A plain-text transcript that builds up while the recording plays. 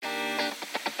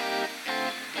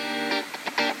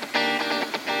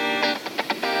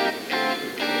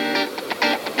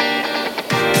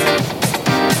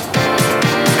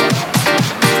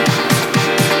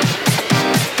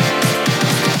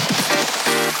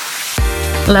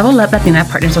Level Up Latina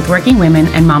partners with working women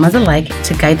and mamas alike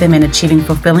to guide them in achieving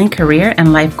fulfilling career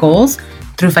and life goals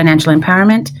through financial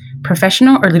empowerment,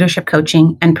 professional or leadership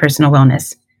coaching, and personal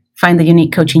wellness. Find the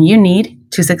unique coaching you need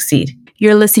to succeed.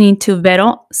 You're listening to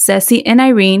Vero, Ceci, and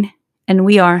Irene, and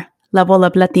we are Level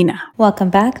Up Latina. Welcome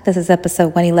back. This is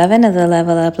episode 111 of the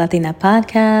Level Up Latina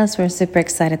podcast. We're super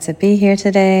excited to be here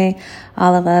today.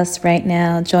 All of us right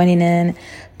now joining in.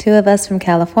 2 of us from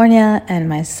California and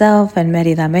myself in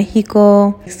Merida,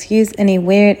 Mexico. Excuse any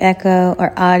weird echo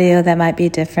or audio that might be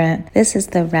different. This is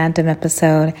the random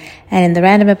episode. And in the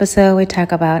random episode, we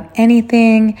talk about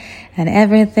anything and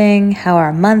everything, how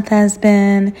our month has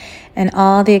been, and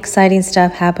all the exciting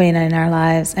stuff happening in our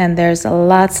lives. And there's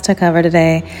lots to cover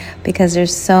today because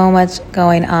there's so much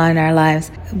going on in our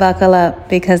lives. Buckle up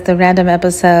because the random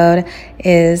episode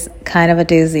is kind of a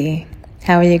doozy.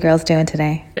 How are you girls doing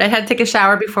today? I had to take a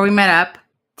shower before we met up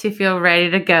to feel ready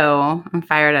to go. I'm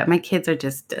fired up. My kids are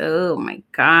just, oh my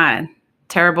God.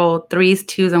 Terrible 3s,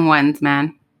 2s, and 1s,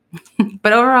 man.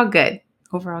 But overall good.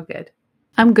 Overall good.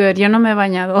 I'm good. Yo no me he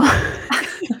bañado.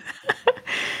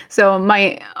 So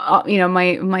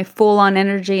my full-on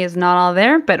energy is not all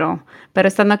there, pero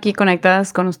estando aquí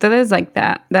conectadas con ustedes, like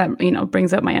that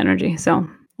brings up my energy. So,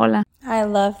 hola. I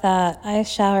love that. I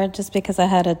showered just because I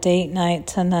had a date night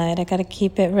tonight. I got to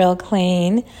keep it real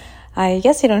clean. I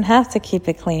guess you don't have to keep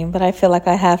it clean, but I feel like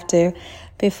I have to.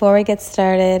 Before we get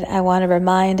started, I want to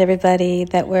remind everybody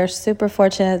that we're super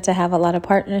fortunate to have a lot of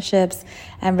partnerships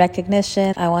and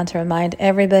recognition. I want to remind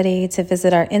everybody to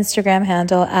visit our Instagram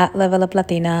handle at Level Up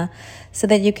Latina so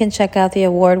that you can check out the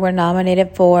award we're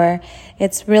nominated for.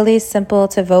 It's really simple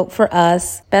to vote for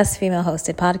us. Best Female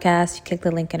Hosted Podcast. You click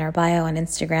the link in our bio on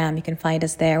Instagram. You can find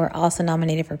us there. We're also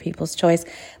nominated for People's Choice.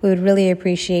 We would really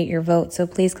appreciate your vote, so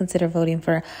please consider voting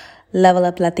for Level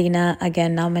Up Latina,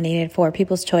 again, nominated for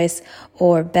People's Choice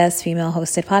or Best Female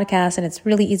Hosted Podcast. And it's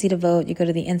really easy to vote. You go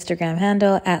to the Instagram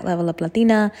handle at Level Up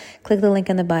Latina, click the link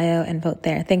in the bio and vote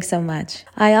there. Thanks so much.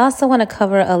 I also want to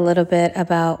cover a little bit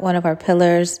about one of our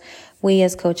pillars. We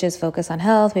as coaches focus on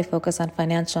health. We focus on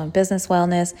financial and business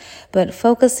wellness, but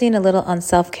focusing a little on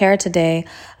self-care today,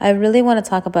 I really want to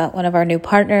talk about one of our new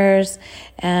partners,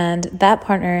 and that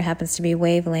partner happens to be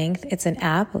Wavelength. It's an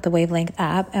app, the Wavelength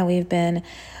app, and we've been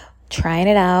trying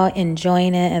it out,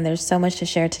 enjoying it, and there's so much to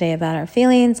share today about our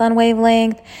feelings on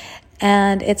Wavelength.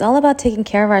 And it's all about taking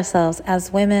care of ourselves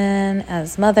as women,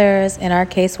 as mothers. In our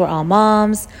case, we're all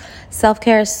moms.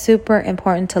 Self-care is super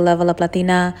important to Level Up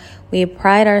Latina. We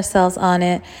pride ourselves on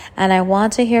it. And I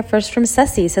want to hear first from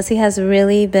Ceci. Ceci has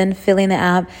really been feeling the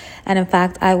app. And in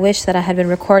fact, I wish that I had been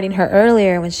recording her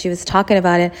earlier when she was talking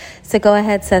about it. So go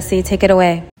ahead, Ceci, take it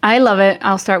away. I love it.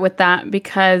 I'll start with that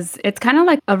because it's kind of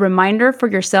like a reminder for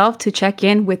yourself to check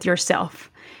in with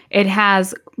yourself. It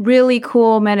has really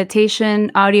cool meditation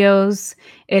audios.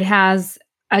 It has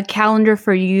a calendar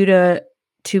for you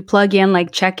to plug in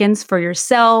like check-ins for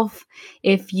yourself.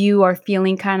 If you are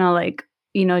feeling kind of like,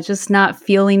 just not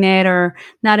feeling it or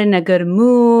not in a good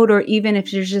mood, or even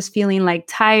if you're just feeling like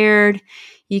tired,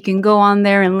 you can go on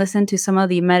there and listen to some of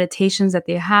the meditations that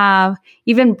they have,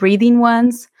 even breathing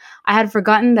ones. I had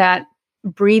forgotten that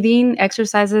breathing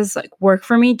exercises like work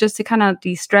for me just to kind of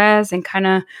de-stress and kind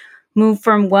of move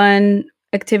from one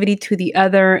activity to the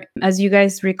other. As you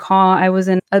guys recall, I was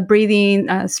in a breathing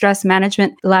stress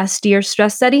management last year's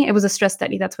stress study. It was a stress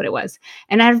study. That's what it was.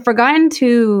 And I had forgotten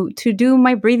to do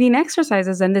my breathing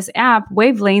exercises. And this app,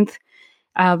 Wavelength,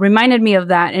 reminded me of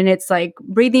that. And it's like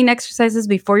breathing exercises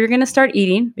before you're going to start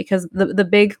eating, because the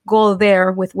big goal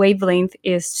there with Wavelength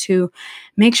is to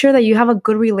make sure that you have a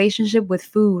good relationship with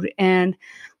food and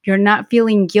you're not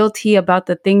feeling guilty about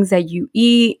the things that you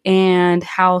eat, and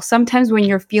how sometimes when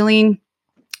you're feeling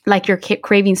like you're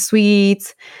craving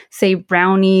sweets, say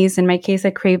brownies. In my case, I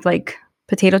crave like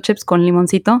potato chips con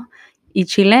limoncito y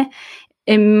chile.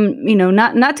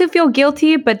 Not to feel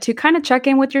guilty, but to kind of check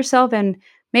in with yourself, and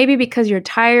maybe because you're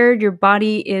tired, your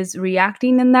body is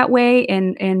reacting in that way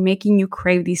and making you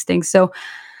crave these things. So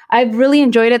I've really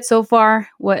enjoyed it so far,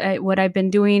 what I've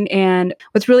been doing. And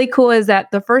what's really cool is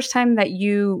that the first time that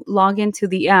you log into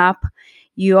the app,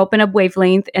 you open up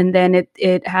Wavelength, and then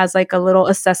it has like a little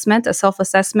assessment, a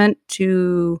self-assessment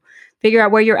to figure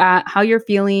out where you're at, how you're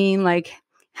feeling, like,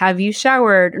 have you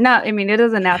showered? Not, I mean, it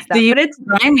doesn't ask that, but it's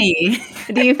grimy.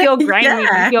 Do you feel grimy?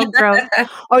 Yeah. Do you feel gross?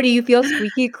 Or do you feel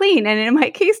squeaky clean? And in my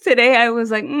case today, I was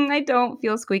like, I don't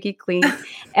feel squeaky clean.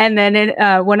 And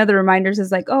then one of the reminders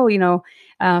is like,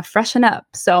 freshen up.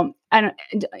 So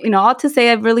all to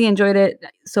say, I've really enjoyed it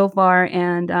so far,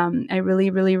 and I really,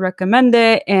 really recommend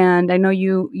it. And I know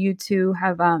you two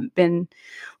have been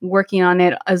working on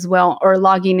it as well, or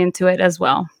logging into it as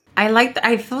well.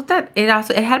 I felt that it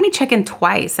had me check in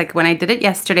twice. Like when I did it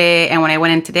yesterday and when I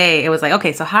went in today, it was like,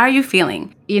 okay, so how are you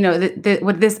feeling?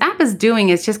 What this app is doing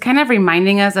is just kind of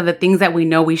reminding us of the things that we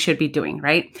know we should be doing,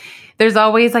 right? There's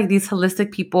always like these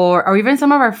holistic people or even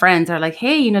some of our friends are like,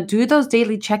 hey, do those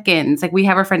daily check-ins. Like we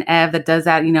have our friend Ev that does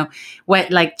that,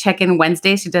 like check-in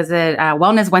Wednesdays. She does it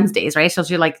Wellness Wednesdays, right? So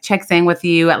she like checks in with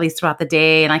you at least throughout the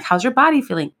day and like, how's your body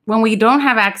feeling? When we don't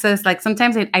have access, like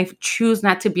sometimes I choose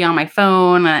not to be on my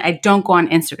phone. I don't go on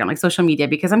Instagram, like social media,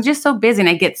 because I'm just so busy and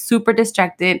I get super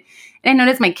distracted. And I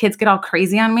notice my kids get all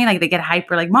crazy on me. Like they get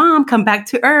hyper, like, Mom, come back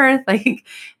to earth. Like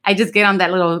I just get on that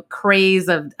little craze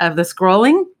of the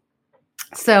scrolling.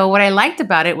 So what I liked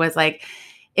about it was like,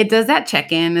 it does that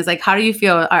check-in. Is like, how do you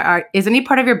feel? Is any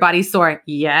part of your body sore?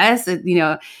 Yes. Because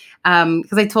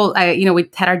we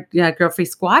had our Girl-Free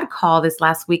Squad call this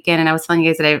last weekend, and I was telling you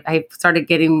guys that I started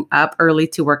getting up early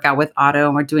to work out with Otto,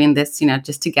 and we're doing this,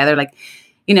 just together, like,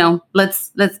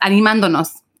 let's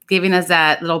animándonos, giving us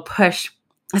that little push.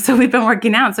 So we've been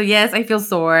working out. So yes, I feel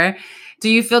sore. Do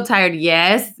you feel tired?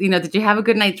 Yes. Did you have a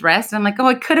good night's rest? And I'm like, oh,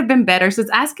 it could have been better. So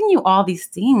it's asking you all these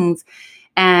things.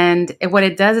 And what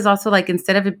it does is also like,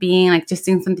 instead of it being like just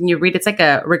seeing something you read, it's like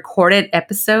a recorded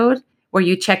episode where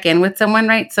you check in with someone,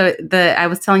 right? So I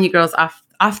was telling you girls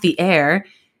off the air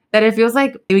that it feels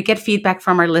like we get feedback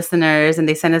from our listeners and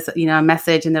they send us, a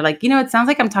message and they're like, it sounds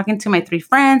like I'm talking to my 3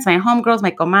 friends, my homegirls,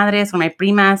 my comadres, or my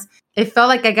primas. It felt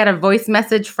like I got a voice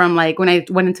message from like when I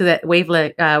went into the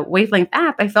Wavelength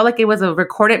app. I felt like it was a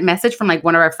recorded message from like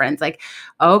one of our friends, like,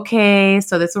 okay,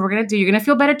 so this is what we're going to do. You're going to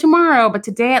feel better tomorrow, but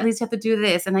today at least you have to do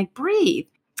this and like breathe.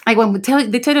 Like when they tell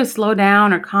you to slow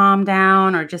down or calm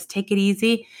down or just take it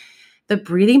easy. The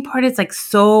breathing part is like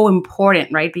so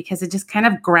important, right? Because it just kind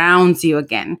of grounds you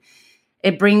again.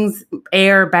 It brings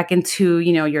air back into,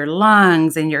 your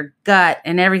lungs and your gut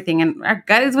and everything. And our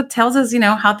gut is what tells us,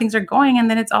 how things are going. And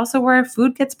then it's also where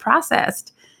food gets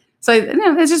processed. So,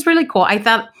 it's just really cool. I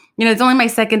thought, it's only my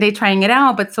second day trying it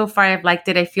out, but so far I've liked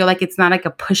it. I feel like it's not like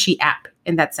a pushy app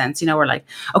in that sense. We're like,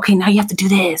 okay, now you have to do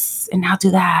this and now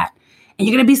do that. And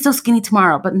you're going to be so skinny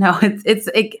tomorrow. But no,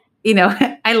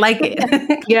 I like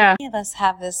it. Yeah. Many of us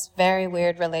have this very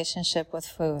weird relationship with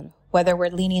food, whether we're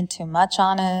leaning too much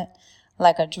on it,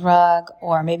 like a drug,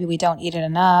 or maybe we don't eat it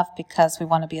enough because we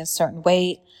want to be a certain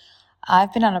weight.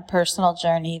 I've been on a personal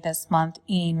journey this month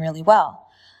eating really well.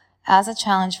 As a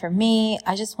challenge for me,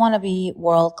 I just want to be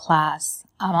world class.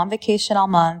 I'm on vacation all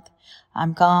month.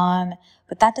 I'm gone,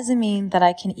 but that doesn't mean that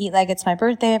I can eat like it's my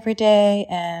birthday every day.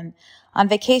 And on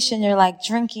vacation, you're like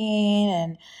drinking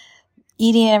and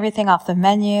eating everything off the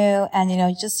menu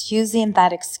and, just using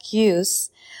that excuse.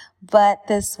 But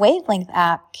this Wavelength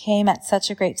app came at such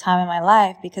a great time in my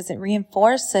life because it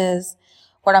reinforces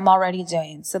what I'm already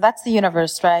doing. So that's the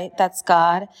universe, right? That's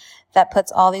God that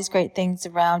puts all these great things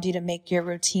around you to make your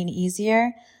routine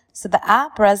easier. So the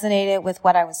app resonated with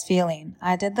what I was feeling.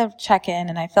 I did the check-in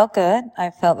and I felt good.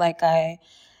 I felt like I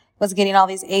was getting all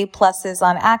these A+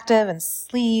 on active and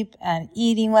sleep and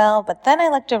eating well. But then I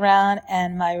looked around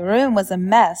and my room was a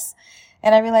mess.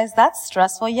 And I realized that's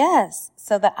stressful, yes.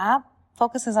 So the app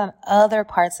focuses on other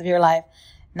parts of your life,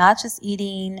 not just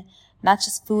eating, not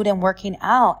just food and working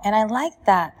out. And I like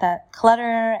that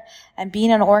clutter and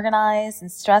being unorganized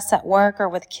and stress at work or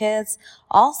with kids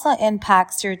also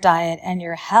impacts your diet and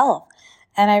your health.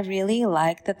 And I really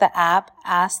like that the app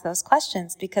asks those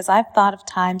questions because I've thought of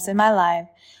times in my life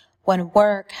when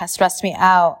work has stressed me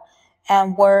out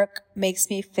and work makes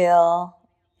me feel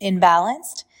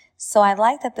imbalanced. So I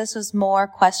like that this was more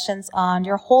questions on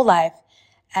your whole life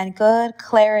and good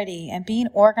clarity and being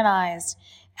organized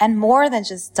and more than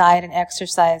just diet and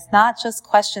exercise, not just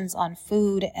questions on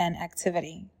food and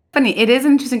activity. Funny, it is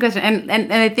an interesting question.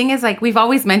 And the thing is, like, we've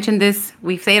always mentioned this,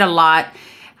 we say it a lot,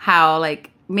 how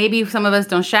like maybe some of us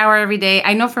don't shower every day.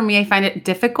 I know for me, I find it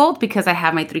difficult because I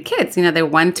have my 3 kids. They're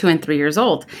 1, 2, and 3 years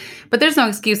old. But there's no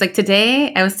excuse. Like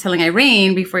today, I was telling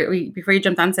Irene before you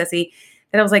jumped on, Ceci,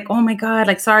 that I was like, oh my God,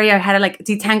 like, sorry, I had to like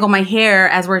detangle my hair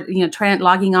as we're,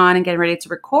 logging on and getting ready to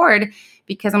record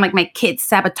because I'm like, my kids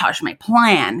sabotage my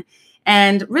plan.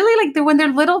 And really, like, when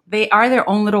they're little, they are their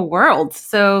own little world.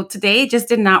 So today just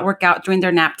did not work out during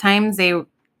their nap times. They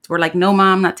were like, no,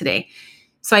 Mom, not today.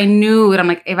 So I knew that I'm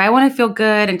like, if I want to feel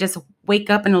good and just wake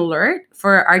up and alert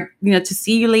for our, to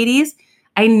see you ladies,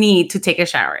 I need to take a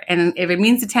shower. And if it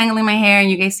means detangling my hair and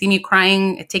you guys see me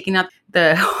crying, taking out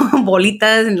the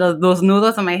bolitas and those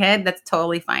nudos on my head, that's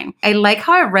totally fine. I like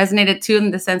how it resonated too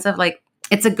in the sense of like,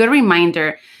 it's a good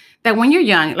reminder that when you're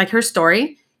young, like her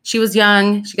story, she was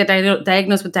young. She got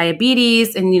diagnosed with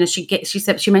diabetes, and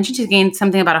she mentioned she gained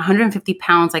something about 150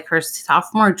 pounds, like her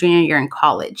sophomore or junior year in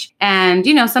college. And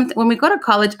something when we go to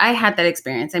college, I had that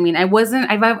experience. I mean,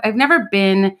 I've never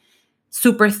been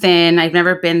super thin. I've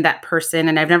never been that person,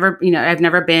 and I've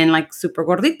never been like super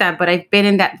gordita. But I've been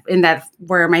in that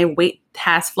where my weight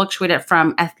has fluctuated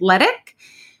from athletic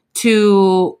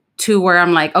to where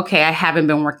I'm like, okay, I haven't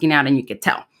been working out, and you could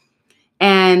tell.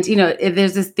 And,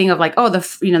 there's this thing of like, oh, the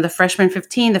freshman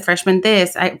 15, the freshman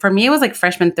this. For me, it was like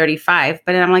freshman 35.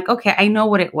 But I'm like, okay, I know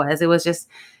what it was. It was just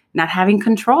not having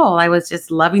control. I was just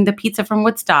loving the pizza from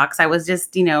Woodstocks. I was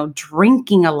just,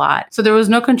 drinking a lot. So there was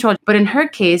no control. But in her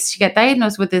case, she got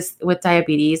diagnosed with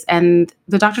diabetes. And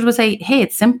the doctors would say, hey,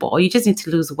 it's simple. You just need to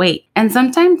lose weight. And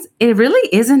sometimes it really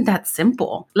isn't that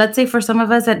simple. Let's say for some of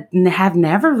us that have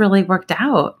never really worked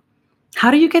out,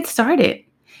 how do you get started?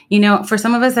 For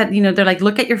some of us that, they're like,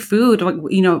 look at your food,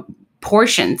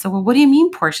 portions. So what do you mean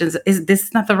portions? Is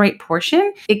this not the right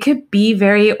portion? It could be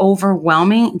very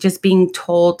overwhelming just being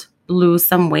told, lose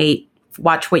some weight,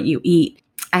 watch what you eat.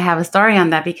 I have a story on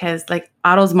that because like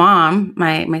Otto's mom,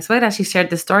 my suegra, she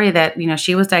shared the story that,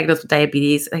 she was diagnosed with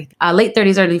diabetes, like late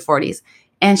 30s, early 40s.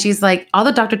 And she's like, all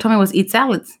the doctor told me was eat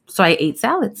salads. So I ate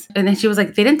salads. And then she was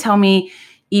like, they didn't tell me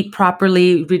eat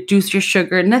properly, reduce your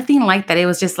sugar, nothing like that. It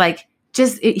was just like,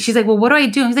 she's like, well, what do I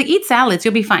do? He's like, eat salads,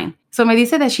 you'll be fine. So Mehdi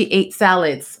said that she ate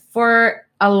salads for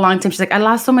a long time. She's like, I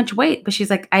lost so much weight, but she's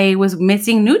like, I was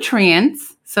missing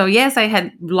nutrients. So yes, I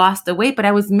had lost the weight, but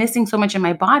I was missing so much in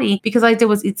my body because all I did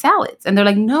was eat salads. And they're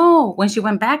like, no, when she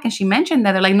went back and she mentioned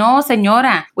that, they're like, no,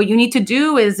 señora, what you need to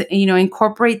do is,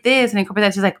 incorporate this and incorporate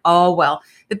that. She's like, oh, well,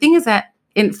 the thing is that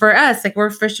for us, like we're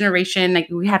first generation, like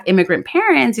we have immigrant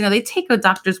parents, they take a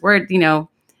doctor's word,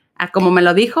 a como me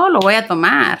lo dijo, lo voy a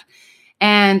tomar.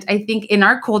 And I think in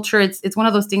our culture, it's one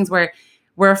of those things where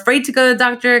we're afraid to go to the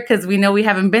doctor because we know we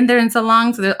haven't been there in so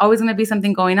long. So there's always going to be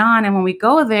something going on. And when we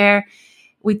go there,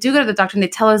 we do go to the doctor and they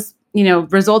tell us,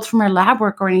 results from our lab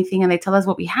work or anything. And they tell us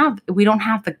what we have. We don't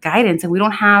have the guidance and we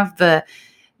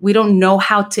don't know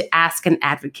how to ask and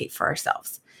advocate for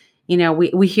ourselves.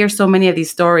 We hear so many of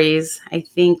these stories. I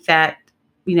think that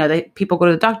that people go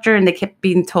to the doctor and they keep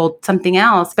being told something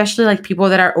else, especially like people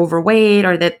that are overweight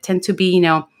or that tend to be,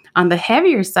 on the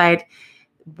heavier side,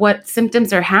 what symptoms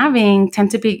they're having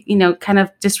tend to be, kind of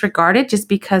disregarded just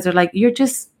because they're like, you're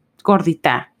just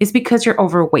gordita. It's because you're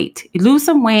overweight. You lose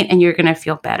some weight and you're going to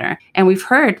feel better. And we've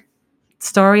heard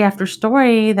story after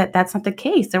story that that's not the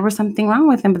case. There was something wrong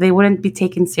with them, but they wouldn't be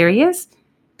taken serious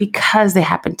because they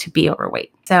happen to be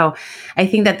overweight. So I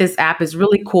think that this app is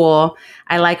really cool.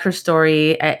 I like her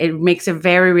story. It makes it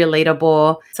very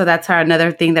relatable. So that's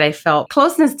another thing that I felt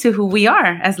closeness to who we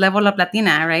are as Level Up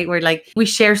Latina, right? We're like, we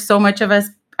share so much of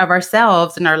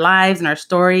ourselves and our lives and our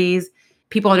stories.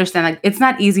 People understand like it's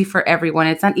not easy for everyone.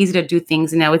 It's not easy to do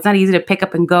things. It's not easy to pick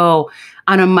up and go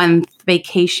on a month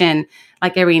vacation.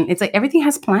 Like Irene, it's like everything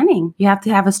has planning. You have to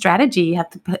have a strategy. You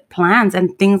have to put plans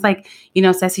and things like,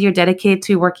 Ceci, you're dedicated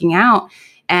to working out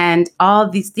and all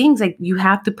these things. Like you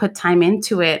have to put time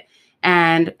into it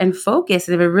and focus.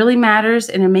 And if it really matters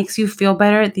and it makes you feel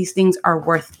better, these things are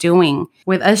worth doing.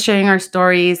 With us sharing our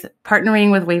stories,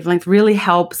 partnering with Wavelength really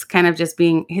helps kind of just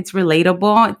it's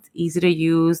relatable. It's easy to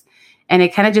use. And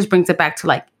it kind of just brings it back to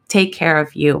like, take care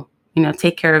of you.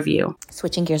 Take care of you.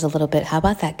 Switching gears a little bit, how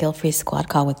about that guilt-free squad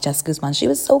call with Jess Guzman? She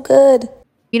was so good.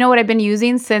 You know what I've been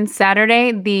using since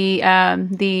Saturday?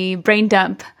 The brain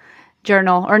dump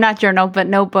journal, or not journal, but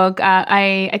notebook.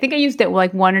 I think I used it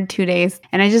like 1 or 2 days,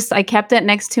 and I kept it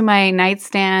next to my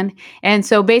nightstand. And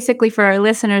so basically for our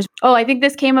listeners, I think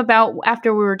this came about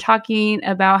after we were talking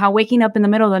about how waking up in the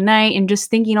middle of the night and just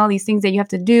thinking all these things that you have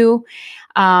to do,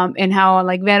 and how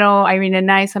like Vero, Irene, and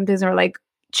I sometimes are like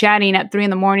chatting at 3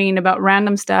 a.m. about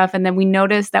random stuff. And then we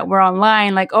notice that we're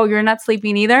online, like, oh, you're not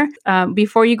sleeping either.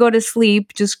 Before you go to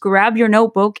sleep, just grab your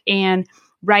notebook and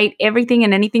write everything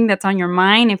and anything that's on your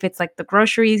mind. If it's like the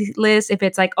grocery list, if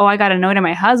it's like, oh, I got a note of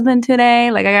my husband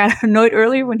today. Like I got a note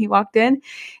earlier when he walked in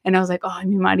and I was like, oh,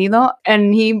 mi marido.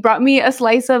 And he brought me a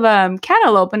slice of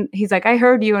cantaloupe and he's like, I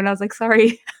heard you. And I was like,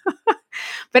 sorry.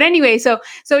 But anyway, so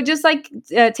just like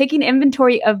taking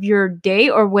inventory of your day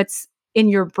or what's in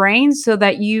your brain so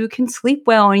that you can sleep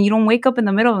well and you don't wake up in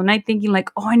the middle of the night thinking like,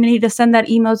 oh, I need to send that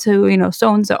email to,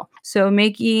 so-and-so. So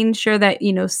making sure that,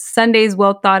 Sunday is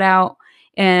well thought out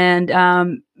and,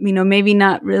 maybe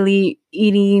not really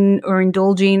eating or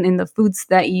indulging in the foods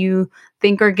that you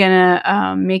think are going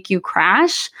to make you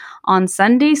crash on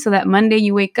Sunday so that Monday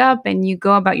you wake up and you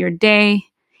go about your day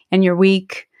and your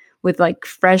week with like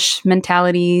fresh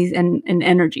mentalities and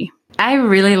energy. I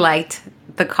really liked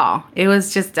the call. It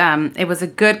was just, it was a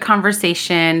good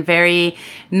conversation, very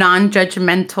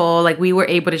non-judgmental. Like we were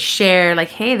able to share like,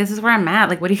 hey, this is where I'm at.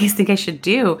 Like, what do you guys think I should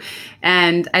do?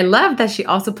 And I love that she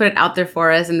also put it out there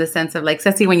for us in the sense of like,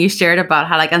 Ceci, when you shared about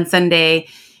how like on Sunday,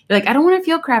 you're like, I don't want to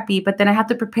feel crappy, but then I have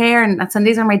to prepare. And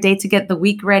Sundays are my day to get the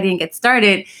week ready and get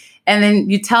started. And then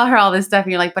you tell her all this stuff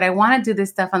and you're like, but I want to do this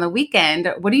stuff on the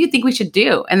weekend. What do you think we should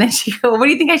do? And then she goes, what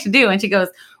do you think I should do? And she goes,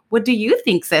 what do you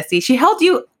think, Ceci? She held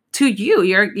you to you.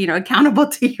 You're, accountable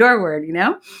to your word,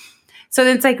 So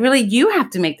it's like, really, you have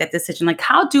to make that decision. Like,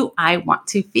 how do I want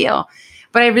to feel?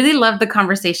 But I really loved the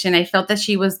conversation. I felt that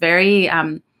she was very,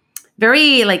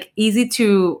 very like easy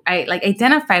to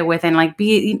identify with and like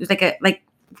be like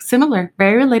similar,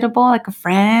 very relatable, like a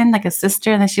friend, like a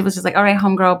sister. And then she was just like, all right,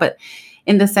 homegirl. But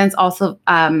in the sense also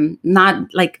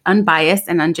not like unbiased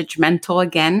and unjudgmental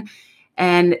again.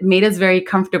 And made us very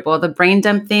comfortable. The brain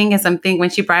dump thing is something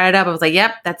when she brought it up, I was like,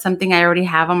 yep, that's something I already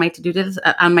have on my to-do list,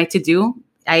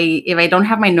 if I don't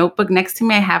have my notebook next to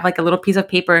me, I have like a little piece of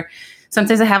paper.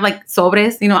 Sometimes I have like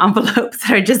sobres, envelopes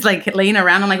that are just like laying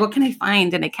around. I'm like, what can I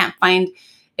find? And I can't find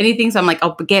anything. So I'm like,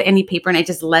 I'll get any paper and I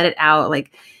just let it out.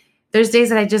 Like there's days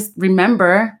that I just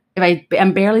remember if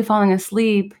I'm barely falling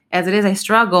asleep as it is, I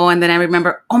struggle. And then I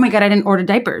remember, oh my God, I didn't order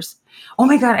diapers. Oh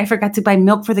my God, I forgot to buy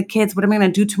milk for the kids. What am I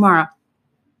going to do tomorrow?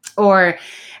 Or,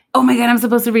 oh my God, I'm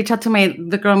supposed to reach out to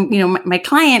the girl, my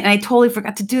client, and I totally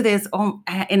forgot to do this.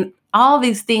 And all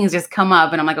these things just come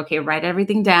up, and I'm like, okay, write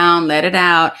everything down, let it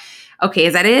out. Okay,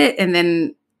 is that it? And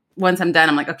then once I'm done,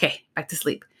 I'm like, okay, back to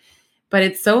sleep. But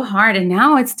it's so hard, and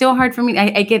now it's still hard for me.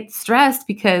 I get stressed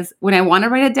because when I want to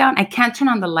write it down, I can't turn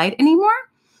on the light anymore.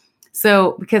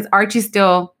 So because Archie's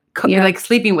still like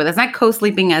sleeping with us, not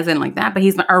co-sleeping as in like that, but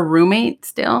he's our roommate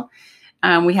still.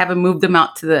 We haven't moved him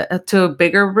out to a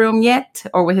bigger room yet,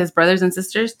 or with his brothers and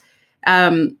sisters,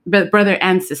 but brother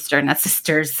and sister, not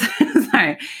sisters.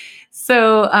 Sorry.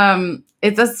 So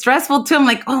it's a stressful too. I'm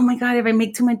like, oh my God, if I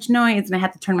make too much noise, and I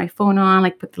have to turn my phone on,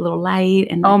 like put the little light,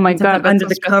 and oh my God, under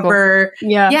the cover.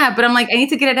 Yeah. But I'm like, I need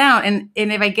to get it out, and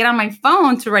if I get on my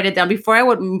phone to write it down, before I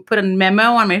would put a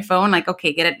memo on my phone, like,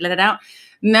 okay, let it out.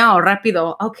 No,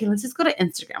 rápido. Okay, let's just go to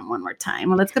Instagram one more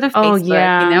time. Or let's go to Facebook. Oh,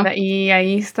 yeah. Y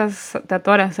ahí te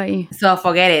atoras ahí. So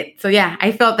forget it. So yeah,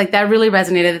 I felt like that really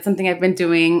resonated. It's something I've been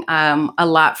doing a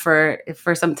lot for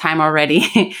some time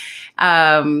already.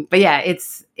 But yeah,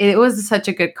 it was such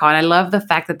a good call. And I love the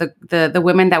fact that the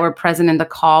women that were present in the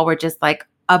call were just like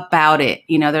about it.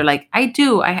 They're like,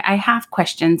 I have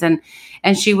questions. And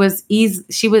she was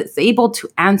able to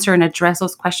answer and address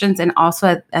those questions. And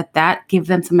also at that, give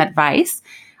them some advice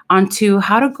onto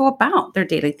how to go about their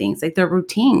daily things, like their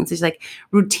routines. It's like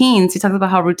routines. He talks about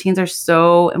how routines are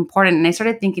so important. And I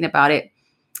started thinking about it.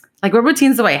 Like, what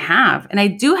routines do I have? And I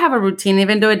do have a routine,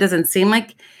 even though it doesn't seem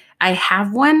like I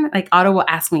have one. Like Otto will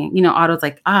ask me, Otto's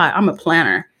like, I'm a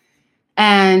planner.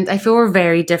 And I feel we're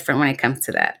very different when it comes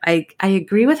to that. I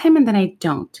agree with him and then I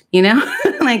don't,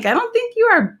 like, I don't think you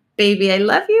are, baby. I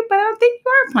love you, but I don't think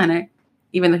you are a planner,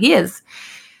 even though he is.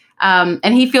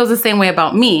 And he feels the same way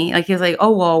about me. Like, he's like,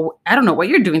 oh, well, I don't know what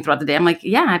you're doing throughout the day. I'm like,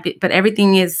 yeah, but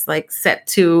everything is like set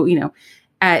to,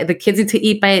 the kids need to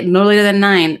eat by no later than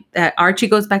 9. Archie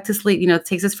goes back to sleep,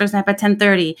 takes his first nap at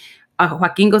 10:30.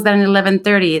 Joaquin goes down at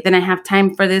 11:30. Then I have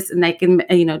time for this, and I can,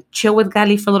 chill with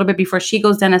Gali for a little bit before she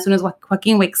goes down as soon as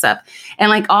Joaquin wakes up. And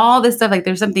like all this stuff, like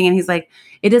there's something, and he's like,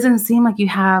 it doesn't seem like you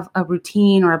have a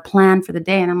routine or a plan for the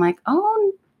day. And I'm like,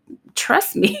 oh,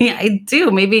 trust me, I do.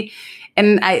 Maybe.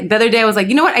 And the other day I was like,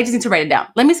 you know what? I just need to write it down.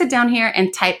 Let me sit down here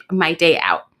and type my day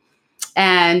out.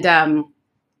 And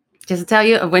just to tell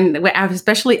you, when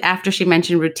especially after she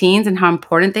mentioned routines and how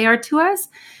important they are to us,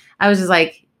 I was just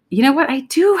like, you know what? I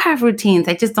do have routines.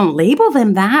 I just don't label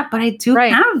them that, but I do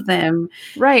have them.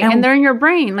 Right. And they're in your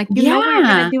brain. Like, you know what you're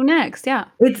going to do next. Yeah.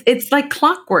 It's like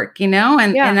clockwork, And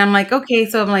I'm like, okay.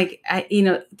 So I'm like,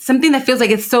 something that feels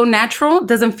like it's so natural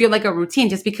doesn't feel like a routine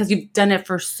just because you've done it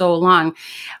for so long.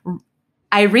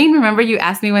 Irene, remember you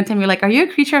asked me one time, you're like, are you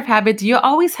a creature of habit? Do you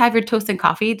always have your toast and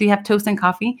coffee? Do you have toast and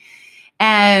coffee?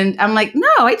 And I'm like, no,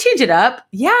 I change it up.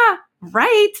 Yeah,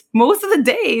 right. Most of the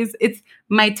days it's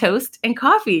my toast and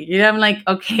coffee. I'm like,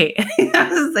 okay. I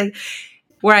was like,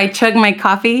 where I chug my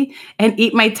coffee and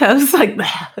eat my toast, like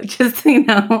just,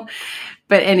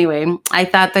 But anyway, I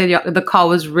thought the call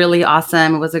was really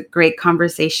awesome. It was a great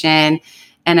conversation.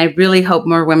 And I really hope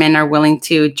more women are willing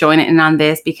to join in on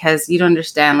this, because you don't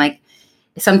understand, like,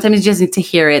 sometimes you just need to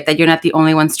hear it, that you're not the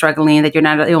only one struggling, that you're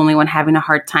not the only one having a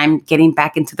hard time getting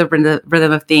back into the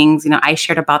rhythm of things. I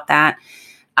shared about that.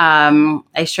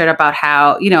 I shared about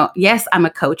how, yes, I'm a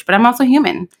coach, but I'm also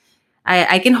human.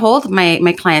 I can hold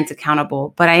my clients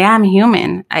accountable, but I am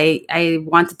human. I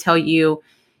want to tell you,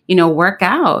 work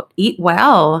out, eat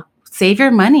well, save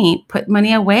your money, put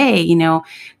money away,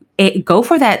 go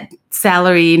for that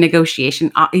salary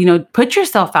negotiation, put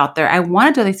yourself out there. I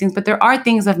want to do these things, but there are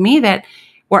things of me that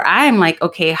where I'm like,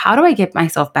 okay, how do I get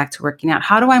myself back to working out?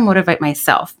 How do I motivate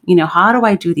myself? How do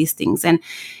I do these things?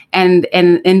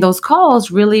 And those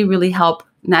calls really, really help,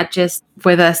 not just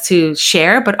with us to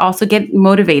share, but also get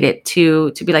motivated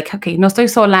to be like, okay, no estoy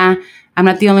sola. I'm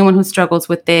not the only one who struggles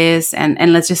with this.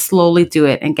 And let's just slowly do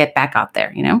it and get back out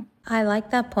there, I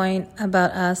like that point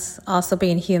about us also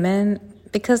being human,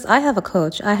 because I have a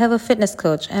coach. I have a fitness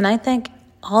coach, and I think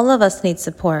all of us need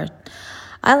support.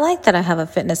 I like that I have a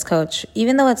fitness coach,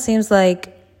 even though it seems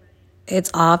like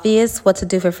it's obvious what to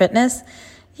do for fitness.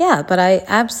 Yeah, but I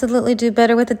absolutely do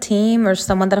better with a team or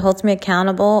someone that holds me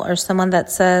accountable or someone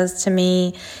that says to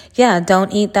me, yeah,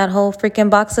 don't eat that whole freaking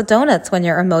box of donuts when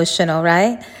you're emotional,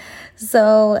 right?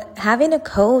 So having a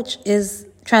coach is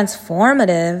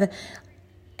transformative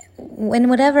in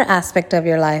whatever aspect of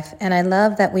your life. And I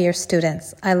love that we are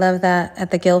students. I love that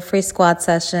at the Guilt-Free Squad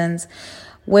sessions,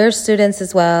 we're students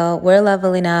as well. We're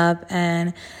leveling up,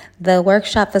 and the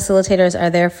workshop facilitators are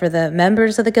there for the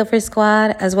members of the Guilt-Free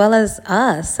Squad as well as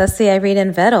us, Ceci, Irene,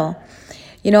 and Vettel.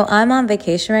 I'm on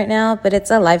vacation right now, but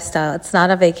it's a lifestyle. It's not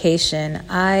a vacation.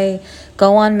 I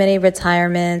go on many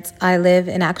retirements. I live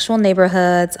in actual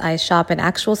neighborhoods. I shop in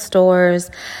actual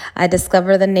stores. I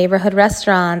discover the neighborhood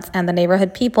restaurants and the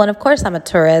neighborhood people. And of course, I'm a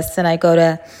tourist, and I go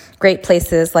to great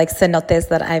places like cenotes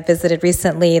that I visited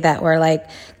recently that were like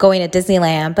going to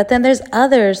Disneyland. But then there's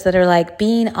others that are like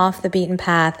being off the beaten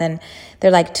path, and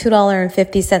they're like $2.50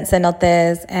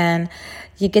 cenotes, and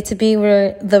you get to be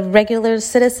where the regular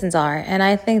citizens are. And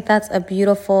I think that's a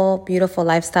beautiful, beautiful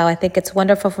lifestyle. I think it's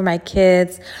wonderful for my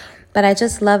kids, but I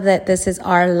just love that this is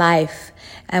our life.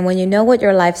 And when you know what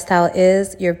your lifestyle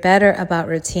is, you're better about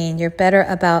routine. You're better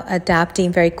about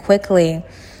adapting very quickly.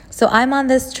 So I'm on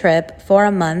this trip for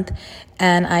a month,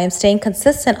 and I am staying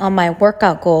consistent on my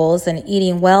workout goals and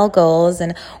eating well goals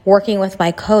and working with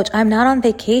my coach. I'm not on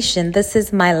vacation. This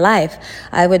is my life.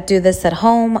 I would do this at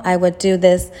home. I would do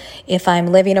this if I'm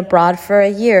living abroad for a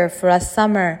year, for a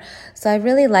summer. So I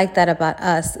really like that about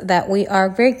us, that we are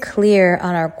very clear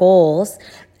on our goals.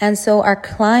 And so our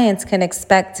clients can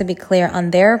expect to be clear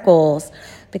on their goals,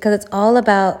 because it's all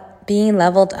about being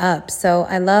leveled up. So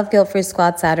I love Guilt-Free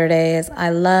Squad Saturdays.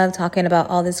 I love talking about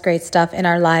all this great stuff in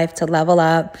our life to level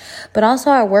up, but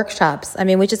also our workshops. I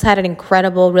mean, we just had an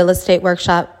incredible real estate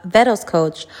workshop. Vettel's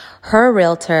coach, her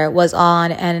realtor, was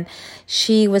on, and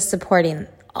she was supporting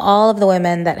all of the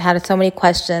women that had so many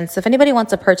questions. So if anybody wants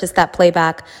to purchase that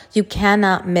playback, you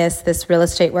cannot miss this real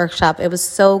estate workshop. It was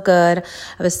so good.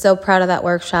 I was so proud of that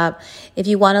workshop. If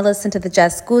you want to listen to the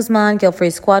Jess Guzman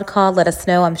Guilt-Free Squad call, let us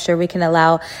know. I'm sure we can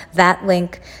allow that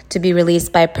link to be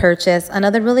released by purchase.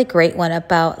 Another really great one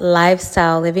about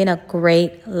lifestyle, living a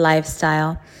great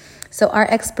lifestyle. So our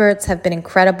experts have been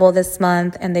incredible this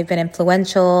month, and they've been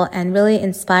influential and really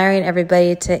inspiring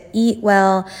everybody to eat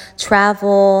well,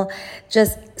 travel,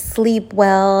 just sleep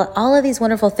well, all of these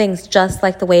wonderful things, just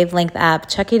like the Wavelength app,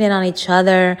 checking in on each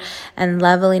other and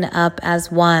leveling up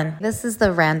as one. This is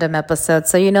the random episode,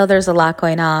 so there's a lot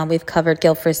going on. We've covered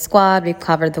Guilt-Free Squad, we've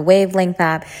covered the Wavelength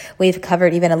app, we've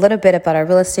covered even a little bit about our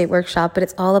real estate workshop, but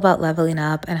it's all about leveling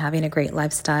up and having a great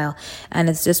lifestyle. And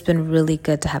it's just been really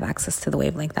good to have access to the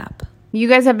Wavelength app. You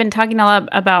guys have been talking a lot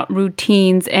about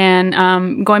routines,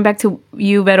 and going back to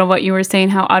you, Vero, what you were saying,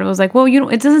 how Otto was like, well,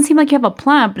 it doesn't seem like you have a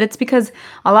plan, but it's because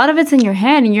a lot of it's in your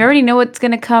head and you already know what's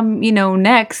going to come,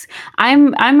 next.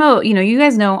 You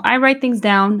guys know, I write things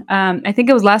down. I think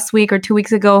it was last week or 2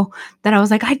 weeks ago that I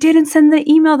was like, I didn't send the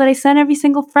email that I send every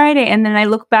single Friday. And then I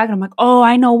look back and I'm like, oh,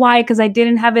 I know why, because I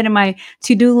didn't have it in my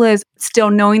to-do list, still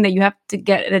knowing that you have to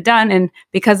get it done. And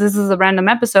because this is a random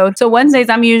episode. So Wednesdays,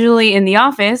 I'm usually in the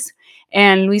office,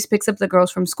 and Luis picks up the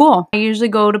girls from school. I usually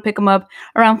go to pick them up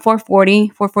around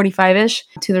 4:45-ish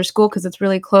to their school because it's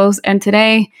really close. And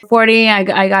today, 4:40,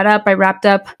 I got up, I wrapped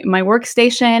up my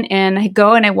workstation, and I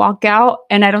go and I walk out,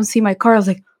 and I don't see my car. I was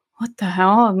like, what the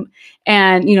hell?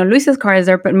 And, Luis's car is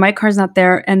there, but my car's not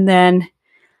there. And then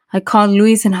I called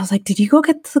Luis and I was like, did you go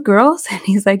get the girls? And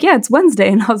he's like, yeah, it's Wednesday.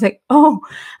 And I was like,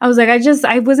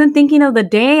 I wasn't thinking of the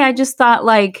day. I just thought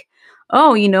like,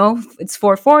 oh, it's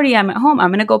 4:40, I'm at home,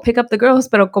 I'm going to go pick up the girls.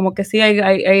 Pero como que sí,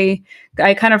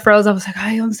 I kind of froze. I was like,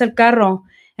 ay, ¿dónde está el carro?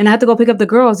 And I had to go pick up the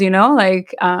girls,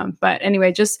 but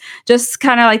anyway, just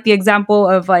kind of like the example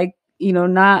of like,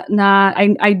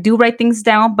 I do write things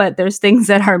down, but there's things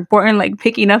that are important, like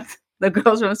picking up the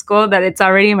girls from school, that it's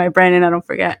already in my brain and I don't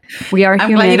forget. We are I'm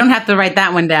human. glad you don't have to write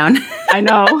that one down. I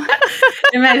know.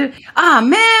 Imagine, oh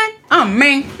man.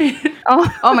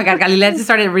 Oh my God, Galilea just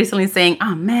started recently saying,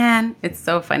 oh man. It's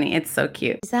so funny. It's so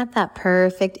cute. She's at that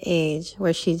perfect age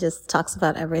where she just talks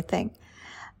about everything.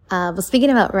 But speaking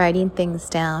about writing things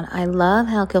down, I love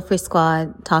how Kill Free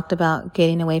Squad talked about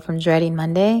getting away from dreading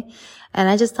Monday. And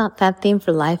I just thought that theme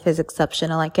for life is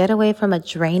exceptional. Like, get away from a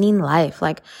draining life.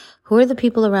 Like, who are the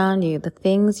people around you, the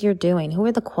things you're doing? Who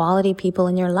are the quality people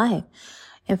in your life?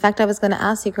 In fact, I was going to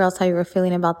ask you girls how you were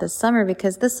feeling about this summer,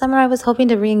 because this summer I was hoping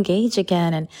to re-engage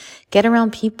again and get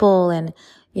around people, and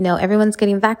everyone's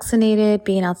getting vaccinated,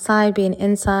 being outside, being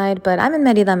inside. But I'm in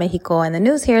Merida, Mexico, and the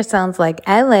news here sounds like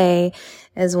LA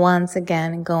is once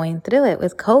again going through it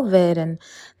with COVID, and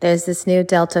there's this new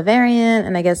Delta variant,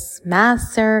 and I guess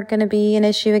masks are going to be an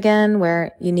issue again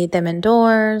where you need them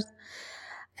indoors.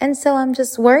 And so I'm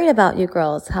just worried about you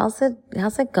girls. How's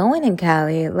it going in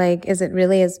Cali? Like, is it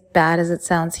really as bad as it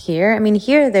sounds here? I mean,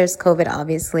 here there's COVID,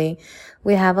 obviously.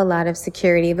 We have a lot of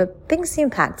security, but things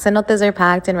seem packed. Cenotes are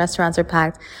packed and restaurants are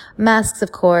packed. Masks,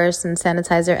 of course, and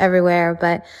sanitizer everywhere.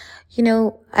 But,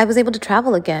 I was able to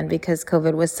travel again because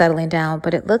COVID was settling down,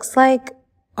 but it looks like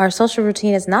our social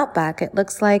routine is not back. It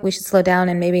looks like we should slow down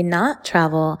and maybe not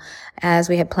travel as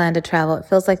we had planned to travel. It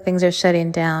feels like things are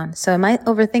shutting down. So am I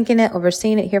overthinking it,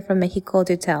 overseeing it here from Mexico?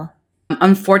 Do tell.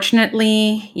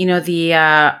 Unfortunately, the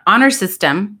honor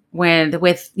system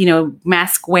with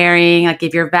mask wearing, like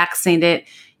if you're vaccinated,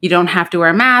 you don't have to wear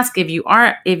a mask. If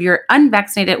you're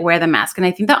unvaccinated, wear the mask. And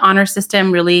I think the honor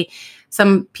system really,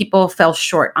 some people fell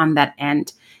short on that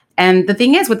end. And the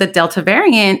thing is, with the Delta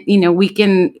variant,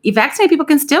 vaccinated people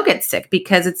can still get sick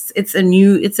because it's a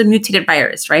mutated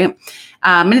virus, right?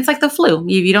 And it's like the flu.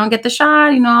 If you don't get the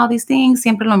shot, all these things,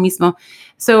 siempre lo mismo.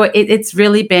 So it's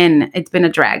been a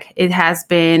drag. It has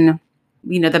been,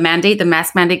 the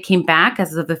mask mandate came back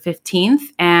as of the 15th,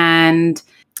 and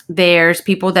there's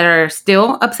people that are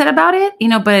still upset about it,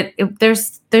 but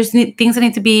there's things that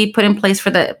need to be put in place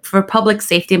for public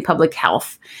safety and public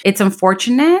health. It's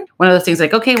unfortunate. One of those things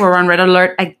like, okay, we're on red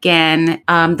alert again.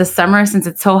 The summer, since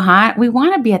it's so hot, we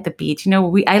want to be at the beach.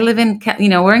 I live in,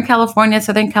 we're in California,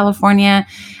 Southern California.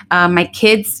 My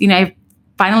kids, I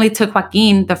finally took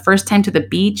Joaquin the first time to the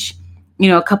beach.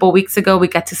 A couple of weeks ago, we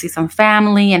got to see some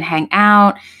family and hang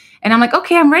out. And I'm like,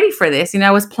 okay, I'm ready for this.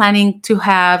 I was planning to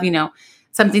have,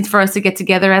 something for us to get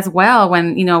together as well.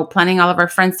 When, planning all of our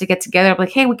friends to get together, like,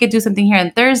 hey, we could do something here on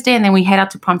Thursday. And then we head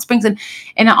out to Palm Springs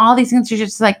and all these things. You're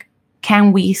just like,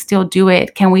 can we still do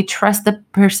it? Can we trust the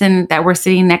person that we're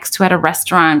sitting next to at a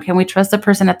restaurant? Can we trust the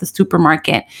person at the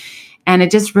supermarket? And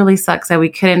it just really sucks that we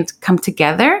couldn't come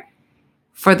together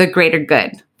for the greater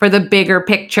good, for the bigger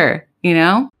picture,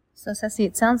 So Ceci,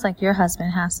 it sounds like your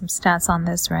husband has some stats on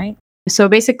this, right? So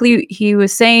basically, he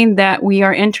was saying that we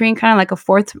are entering kind of like a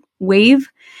fourth wave,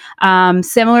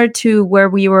 similar to where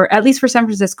we were, at least for San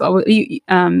Francisco,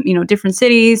 different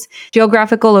cities,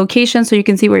 geographical locations, so you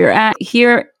can see where you're at.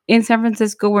 Here in San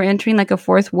Francisco, we're entering like a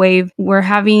fourth wave. We're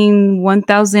having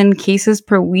 1,000 cases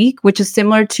per week, which is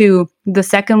similar to the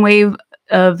second wave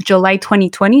of July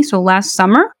 2020, so last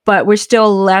summer, but we're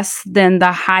still less than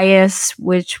the highest,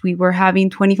 which we were having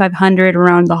 2,500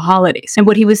 around the holidays. And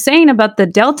what he was saying about the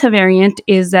Delta variant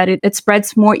is that it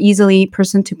spreads more easily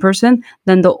person to person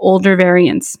than the older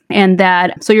variants. And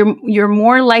that, so you're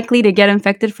more likely to get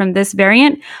infected from this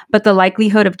variant, but the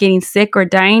likelihood of getting sick or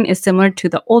dying is similar to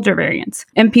the older variants.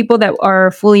 And people that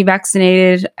are fully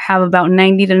vaccinated have about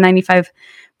 90 to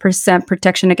 95%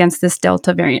 protection against this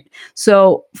Delta variant.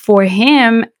 So for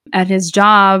him at his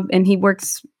job, and he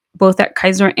works both at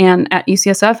Kaiser and at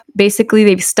UCSF, basically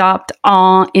they've stopped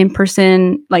all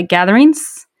in-person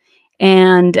gatherings.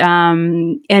 And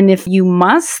if you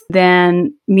must,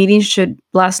 then meetings should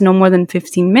last no more than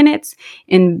 15 minutes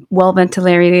in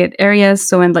well-ventilated areas.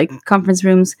 So in conference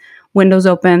rooms, windows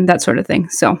open, that sort of thing.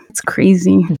 So it's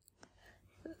crazy.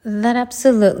 That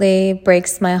absolutely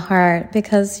breaks my heart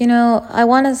because, I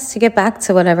want us to get back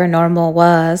to whatever normal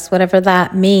was, whatever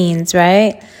that means,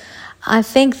 right? I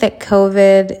think that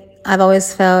COVID, I've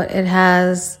always felt it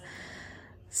has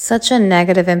such a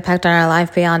negative impact on our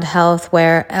life beyond health,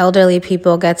 where elderly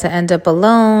people get to end up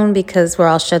alone because we're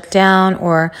all shut down,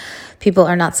 or people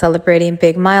are not celebrating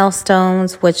big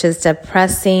milestones, which is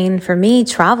depressing. For me,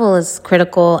 travel is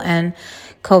critical, and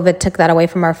COVID took that away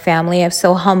from our family. I'm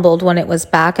so humbled when it was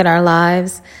back in our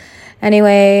lives.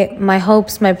 Anyway, my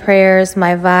hopes, my prayers,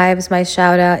 my vibes, my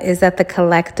shout out is that the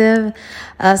collective,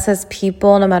 us as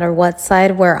people, no matter what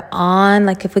side we're on,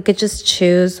 if we could just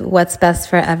choose what's best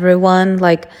for everyone,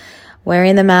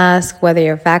 wearing the mask, whether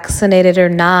you're vaccinated or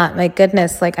not. My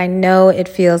goodness, I know it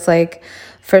feels like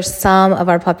for some of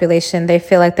our population, they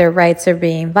feel like their rights are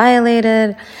being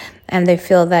violated and they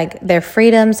feel like their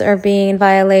freedoms are being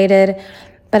violated.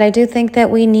 But I do think that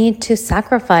we need to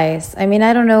sacrifice. I mean,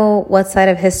 I don't know what side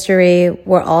of history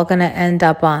we're all going to end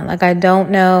up on. Like, I don't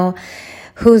know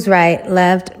who's right,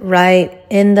 left, right,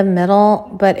 in the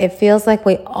middle, but it feels like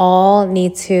we all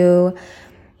need to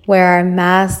wear our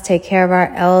masks, take care of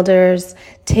our elders,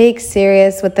 take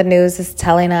serious what the news is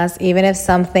telling us, even if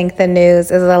some think the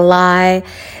news is a lie.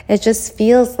 It just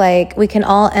feels like we can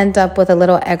all end up with a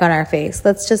little egg on our face.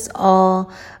 Let's just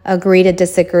all agree to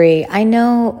disagree. I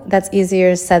know that's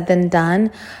easier said than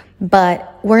done,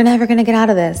 but we're never going to get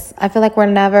out of this. I feel like we're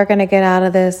never going to get out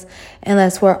of this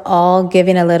unless we're all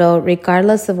giving a little,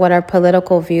 regardless of what our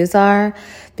political views are,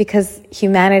 because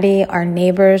humanity, our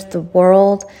neighbors, the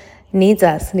world needs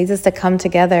us to come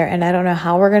together. And I don't know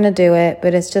how we're going to do it,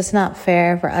 but it's just not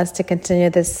fair for us to continue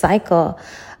this cycle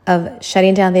of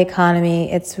shutting down the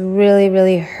economy. It's really,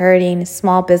 really hurting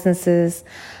small businesses.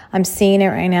 I'm seeing it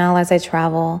right now as I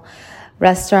travel.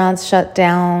 Restaurants shut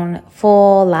down,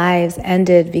 full lives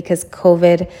ended because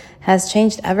COVID has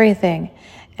changed everything.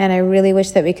 And I really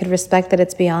wish that we could respect that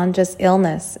it's beyond just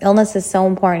illness. Illness is so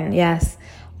important, yes,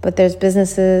 but there's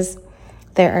businesses,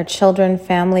 there are children,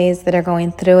 families that are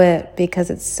going through it because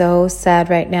it's so sad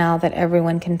right now that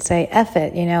everyone can say, F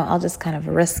it, I'll just kind of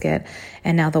risk it.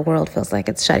 And now the world feels like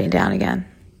it's shutting down again.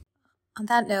 On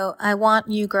that note, I want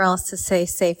you girls to stay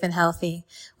safe and healthy.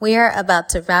 We are about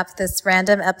to wrap this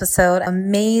random episode.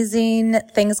 Amazing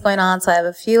things going on. So I have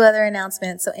a few other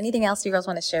announcements. So anything else you girls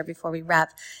want to share before we wrap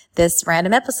this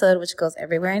random episode, which goes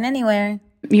everywhere and anywhere?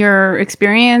 Your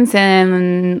experience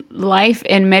and life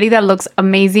in Merida looks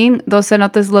amazing. Those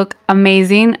cenotes look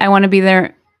amazing. I want to be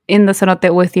there in the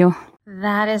cenote with you.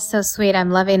 That is so sweet.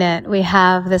 I'm loving it. We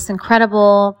have this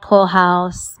incredible pool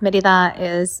house. Merida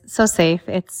is so safe.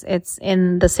 It's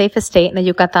in the safest state in the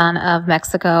Yucatan of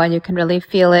Mexico, and you can really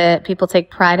feel it. People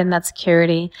take pride in that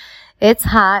security. It's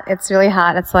hot. It's really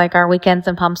hot. It's like our weekends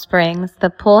in Palm Springs. The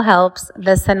pool helps.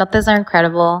 The cenotes are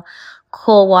incredible.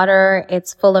 Cool water.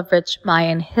 It's full of rich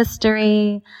Mayan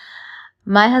history.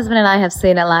 My husband and I have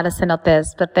seen a lot of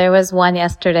cenotes, but there was one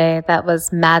yesterday that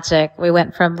was magic. We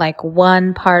went from like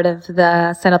one part of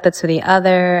the cenote to the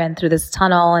other and through this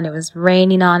tunnel, and it was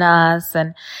raining on us.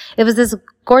 And it was this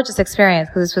gorgeous experience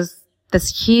because this was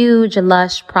this huge,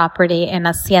 lush property in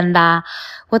hacienda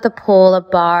with a pool, a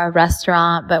bar, a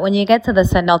restaurant. But when you get to the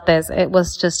cenotes, it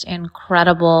was just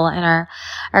incredible. And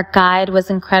our guide was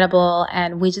incredible.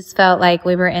 And we just felt like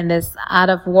we were in this out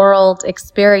of world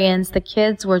experience. The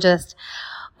kids were just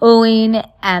oohing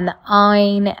and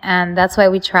awing. And that's why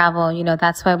we travel.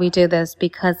 That's why we do this,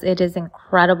 because it is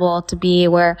incredible to be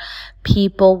where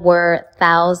people were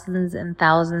thousands and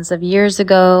thousands of years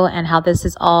ago, and how this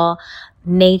is all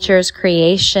nature's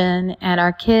creation, and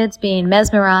our kids being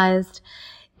mesmerized.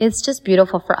 It's just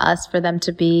beautiful for us, for them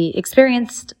to be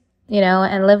experienced,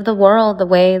 and live the world the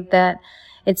way that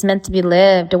it's meant to be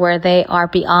lived, where they are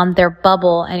beyond their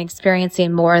bubble and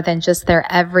experiencing more than just their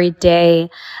everyday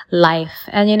life.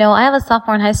 And, I have a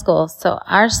sophomore in high school, so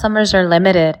our summers are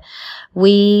limited.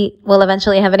 We will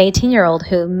eventually have an 18-year-old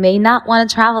who may not want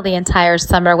to travel the entire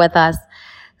summer with us.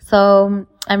 So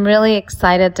I'm really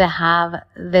excited to have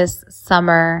this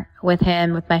summer with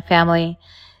him, with my family.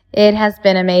 It has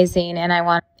been amazing, and I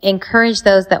want to encourage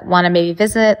those that want to maybe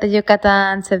visit the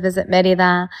Yucatan to visit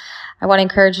Merida. I want to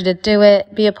encourage you to do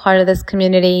it, be a part of this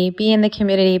community, be in the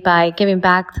community by giving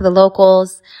back to the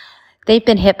locals. They've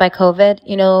been hit by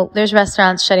COVID. There's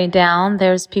restaurants shutting down.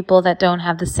 There's people that don't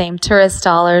have the same tourist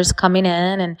dollars coming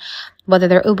in, and whether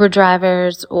they're Uber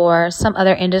drivers or some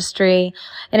other industry.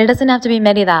 And it doesn't have to be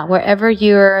Merida. Wherever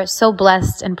you're so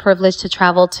blessed and privileged to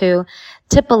travel to,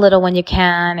 tip a little when you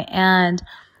can, and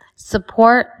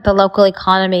support the local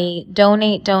economy.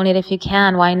 Donate if you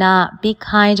can. Why not? Be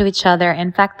kind to each other.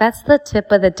 In fact, that's the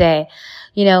tip of the day.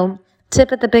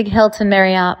 Tip at the big Hilton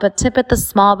Marriott, but tip at the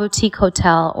small boutique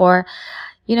hotel, or,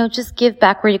 just give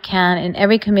back where you can in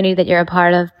every community that you're a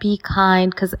part of. Be kind,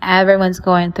 because everyone's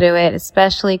going through it,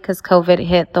 especially because COVID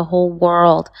hit the whole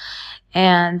world.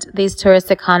 And these tourist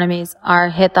economies are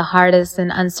hit the hardest in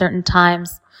uncertain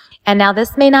times. And now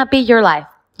this may not be your life.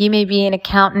 You may be an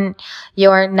accountant.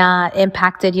 You're not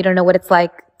impacted. You don't know what it's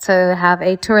like to have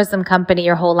a tourism company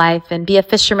your whole life and be a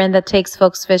fisherman that takes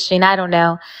folks fishing. I don't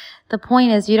know. The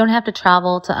point is, you don't have to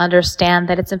travel to understand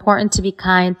that it's important to be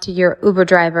kind to your Uber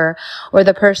driver, or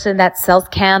the person that sells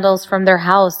candles from their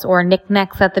house, or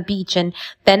knickknacks at the beach in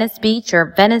Venice Beach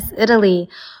or Venice, Italy.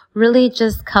 really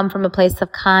just come from a place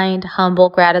of kind, humble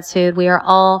gratitude. We are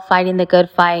all fighting the good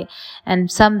fight,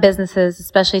 and some businesses,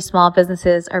 especially small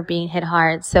businesses, are being hit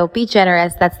hard. So be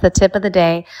generous. That's the tip of the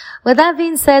day. With that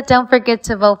being said, don't forget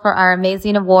to vote for our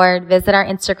amazing award. Visit our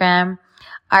Instagram.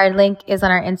 Our link is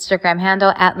on our Instagram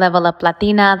handle at Level Up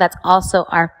Latina. That's also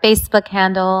our Facebook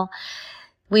handle.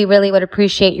 We really would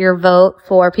appreciate your vote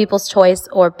for People's Choice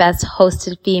or Best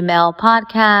Hosted Female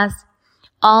Podcast.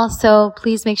 Also,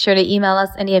 please make sure to email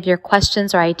us any of your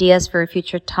questions or ideas for a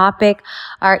future topic.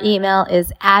 Our email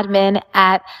is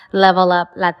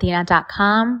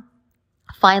admin@leveluplatina.com.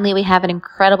 Finally, we have an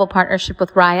incredible partnership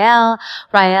with Rael.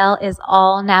 Rael is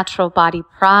all natural body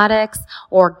products,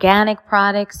 organic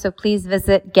products. So please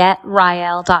visit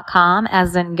getrael.com,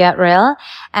 as in get real,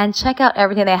 and check out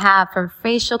everything they have, from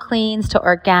facial cleans to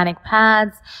organic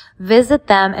pads. Visit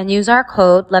them and use our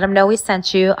code. Let them know we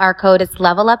sent you. Our code is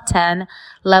LevelUp10.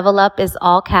 Level Up is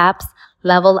all caps.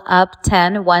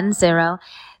 LevelUp1010.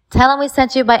 Tell them we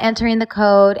sent you by entering the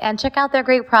code, and check out their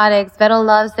great products. Vero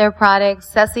loves their products.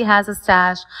 Ceci has a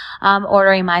stash. I'm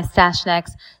ordering my stash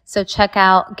next. So check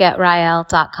out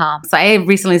getrael.com. So I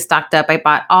recently stocked up. I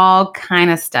bought all kind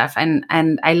of stuff, and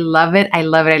I love it. I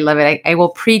love it. I love it. I will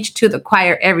preach to the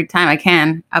choir every time I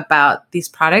can about these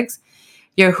products.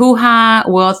 Your hoo-ha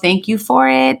will thank you for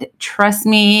it. Trust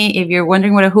me, if you're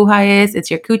wondering what a hoo-ha is, it's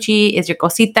your coochie, it's your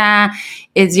cosita,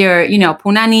 it's your,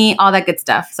 punani, all that good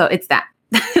stuff. So it's that.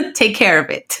 Take care of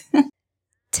it.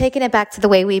 Taking it back to the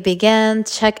way we began,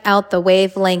 check out the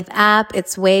Wavelength app.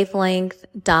 It's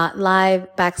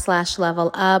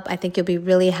wavelength.live/level up. I think you'll be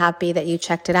really happy that you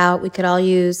checked it out. We could all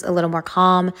use a little more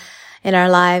calm in our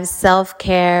lives,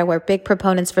 self-care. We're big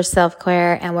proponents for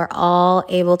self-care, and we're all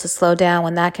able to slow down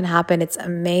when that can happen. It's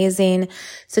amazing.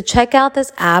 So check out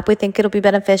this app. We think it'll be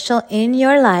beneficial in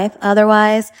your life.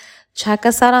 Otherwise, check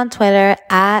us out on Twitter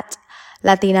at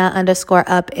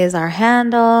Latina_up is our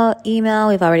handle. Email,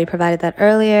 we've already provided that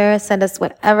earlier. Send us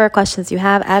whatever questions you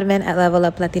have,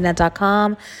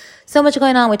 admin@leveluplatina.com. So much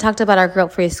going on. We talked about our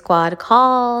Guilt-Free Squad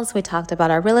calls. We talked about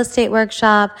our real estate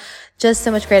workshop. Just so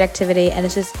much great activity, and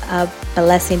it's just a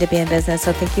blessing to be in business.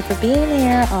 So thank you for being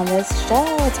here on this show.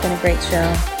 It's been a great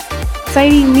show.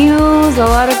 Exciting news. A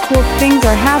lot of cool things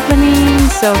are happening.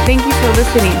 So thank you for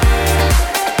listening.